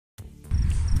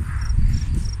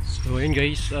So ayun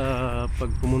guys, pag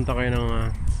pumunta kayo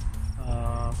ng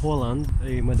Holland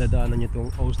ay madadaanan nyo itong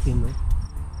Austin, no?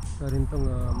 Sa rin itong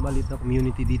maliit na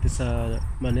community dito sa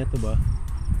Manitoba.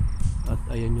 At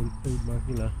ayan yung trademark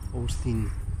nila, Austin.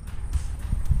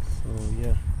 So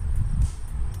yeah.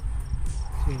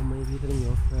 So makikita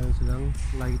ninyo, meron silang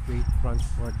lightweight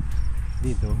transport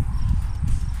dito.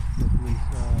 That means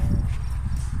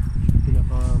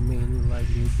pinaka main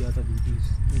livelihood yata dito is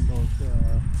about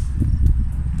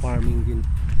farming din.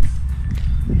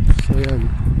 So yan,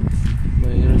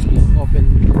 mayroon silang open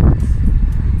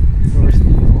doors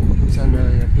dito kung saan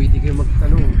pwede kayo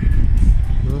magtanong,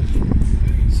 no?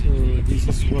 So this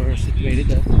is where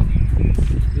situated at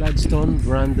Gladstone,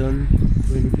 Brandon,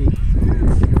 Winnipeg.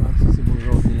 So accessible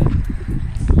road nila.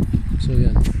 So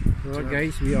yan. So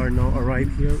guys, we are now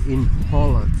arrived here in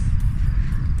Holland.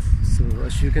 So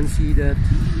as you can see that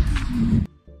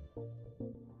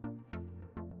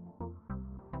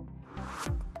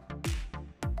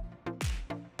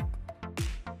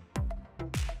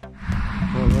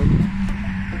Holland.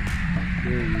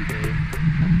 There you go.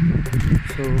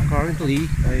 So currently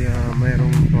ay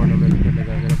mayroong tournament na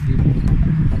nagaganap dito.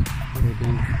 I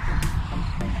think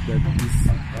that is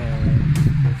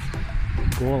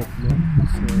golf, no?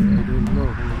 So I don't know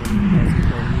kung ano yung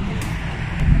tournament.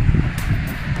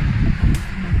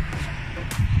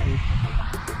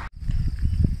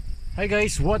 Hi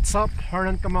guys, what's up?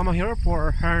 Hernan Kamama here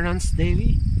for Hernan's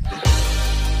Daily.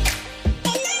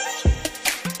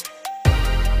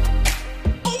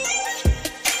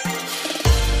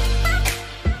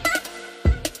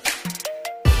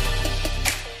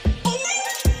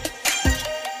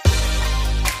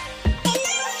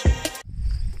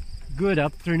 Good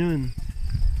afternoon.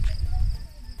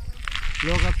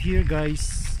 Look up here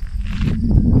guys.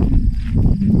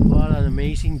 What an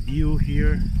amazing view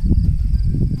here.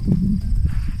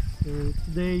 So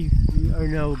today we are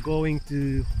now going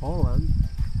to Holland,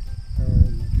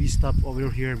 and we stop over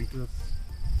here because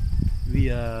we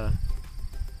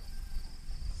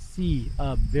see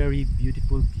a very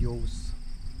beautiful views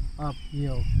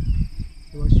uphill.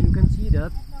 So as you can see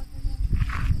that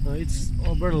it's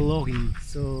overlooking.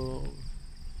 So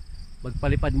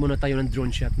magpalipad muna tayo ng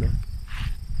drone shot, no?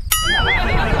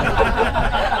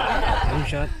 Drone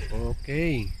shot,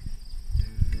 okay.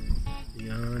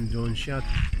 Yan, drone shot.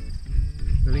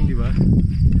 Galing, di ba?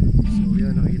 So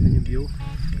yan, nakikita niyo yung view.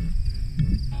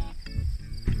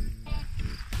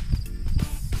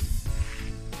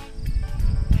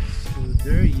 So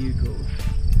there you go.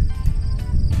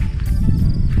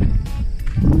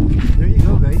 There you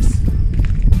go guys.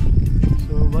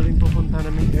 So baling pupunta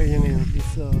namin area ngayon is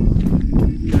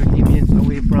 30 minutes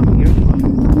away from here.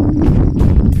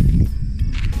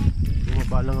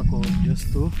 Bumaba lang ako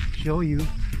just to show you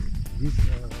this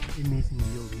amazing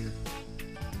view here.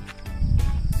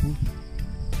 See?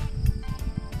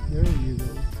 There you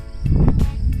go.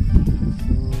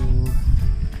 So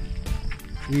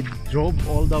we drove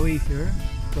all the way here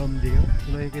from there.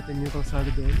 So nakikita niyo yung kalsada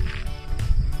doon.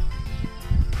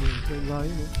 So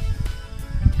layo, no?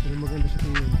 Pero maganda siya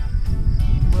tingnan.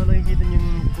 Kung nakikita niyo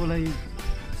yung kulay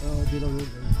dilaw yun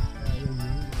guys. Ayan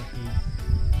yun,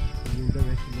 yung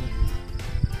direction na yun.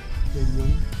 Yan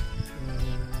yun.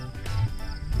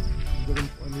 Ganun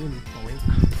po ano yun, paway.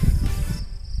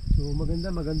 So maganda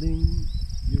yung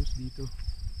views dito.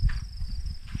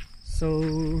 So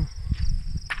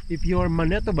if you are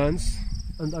Manitobans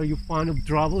and are you fond of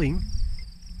traveling,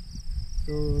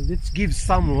 so let's give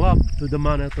some love to the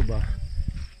Manitoba.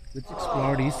 Let's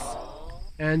explore this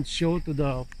and show to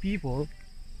the people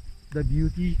the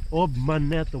beauty of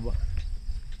Manitoba.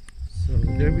 So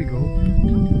there we go.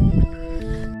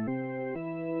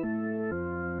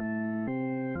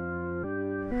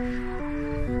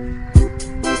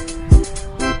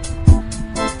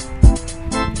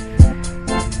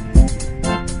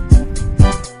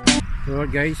 So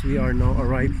guys, we are now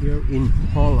arrived here in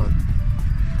Holland.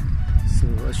 So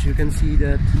as you can see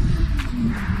that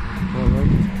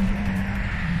Holland,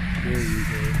 there you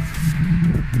go.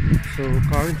 So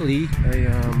currently ay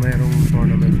mayroong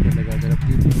tournament na nagaganap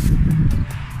dito.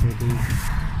 I think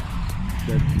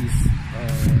that is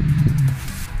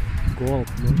golf,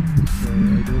 no? So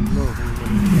I don't know kung ano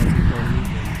yung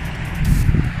tournament.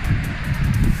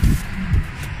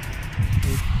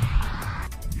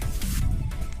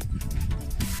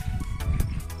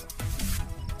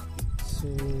 So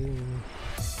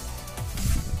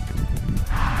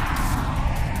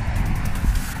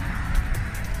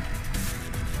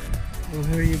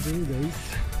here you go guys.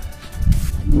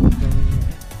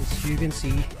 As you can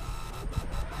see,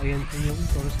 ayan po yung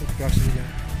tourist attraction nila.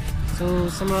 So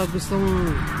sa mga gustong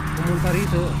pumunta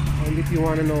rito, And if you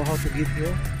want to know how to get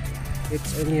here,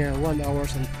 it's only 1 hour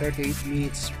and 38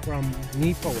 minutes from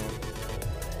Manitoba,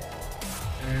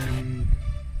 and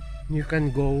you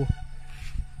can go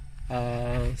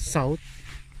south,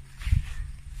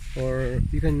 or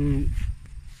you can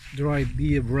drive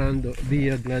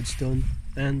via Gladstone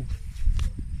and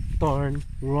turn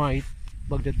right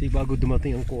bago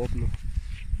dumating ang co-op, no?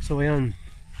 So ayan,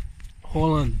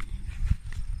 Holland,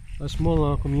 a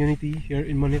small community here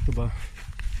in Manitoba.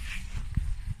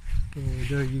 So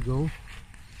there you go.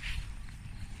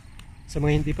 Sa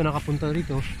mga hindi pa nakapunta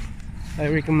rito, I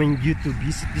recommend you to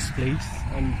visit this place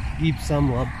and give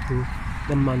some love to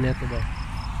the Manitoba.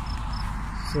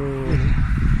 So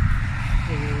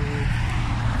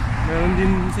meron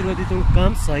din sila ditong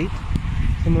campsite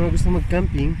sa mga gusto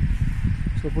mag-camping.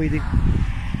 So pwede,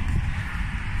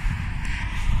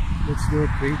 let's do a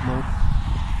create mode.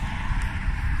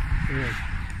 Ayan.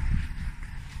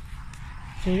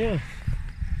 So yeah,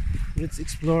 let's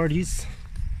explore this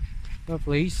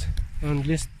place and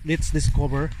let's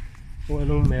discover kung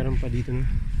anong meron pa dito, no?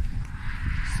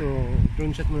 So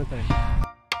drone shot muna tayo.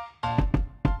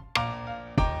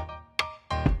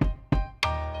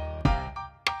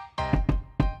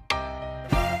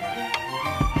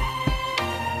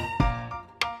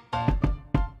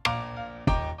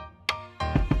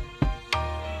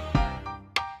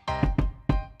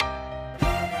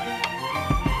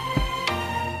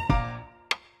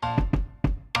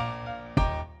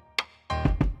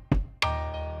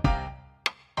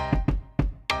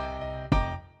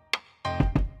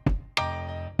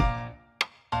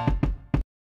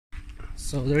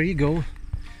 So there you go.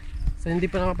 Sa hindi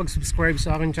pa nakapag-subscribe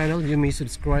sa akin channel, you may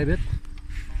subscribe it,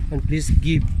 and please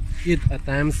give it a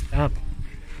thumbs up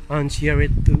and share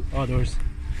it to others.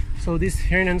 So this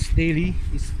Hernan's Daily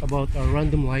is about our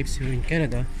random lives here in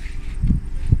Canada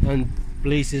and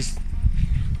places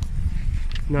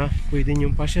na pwede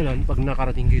nyong pasyalan pag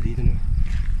nakarating kayo dito, no?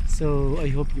 So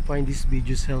I hope you find these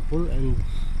videos helpful and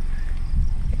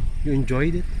you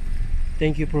enjoyed it.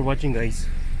 Thank you for watching,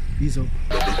 guys. Peace out.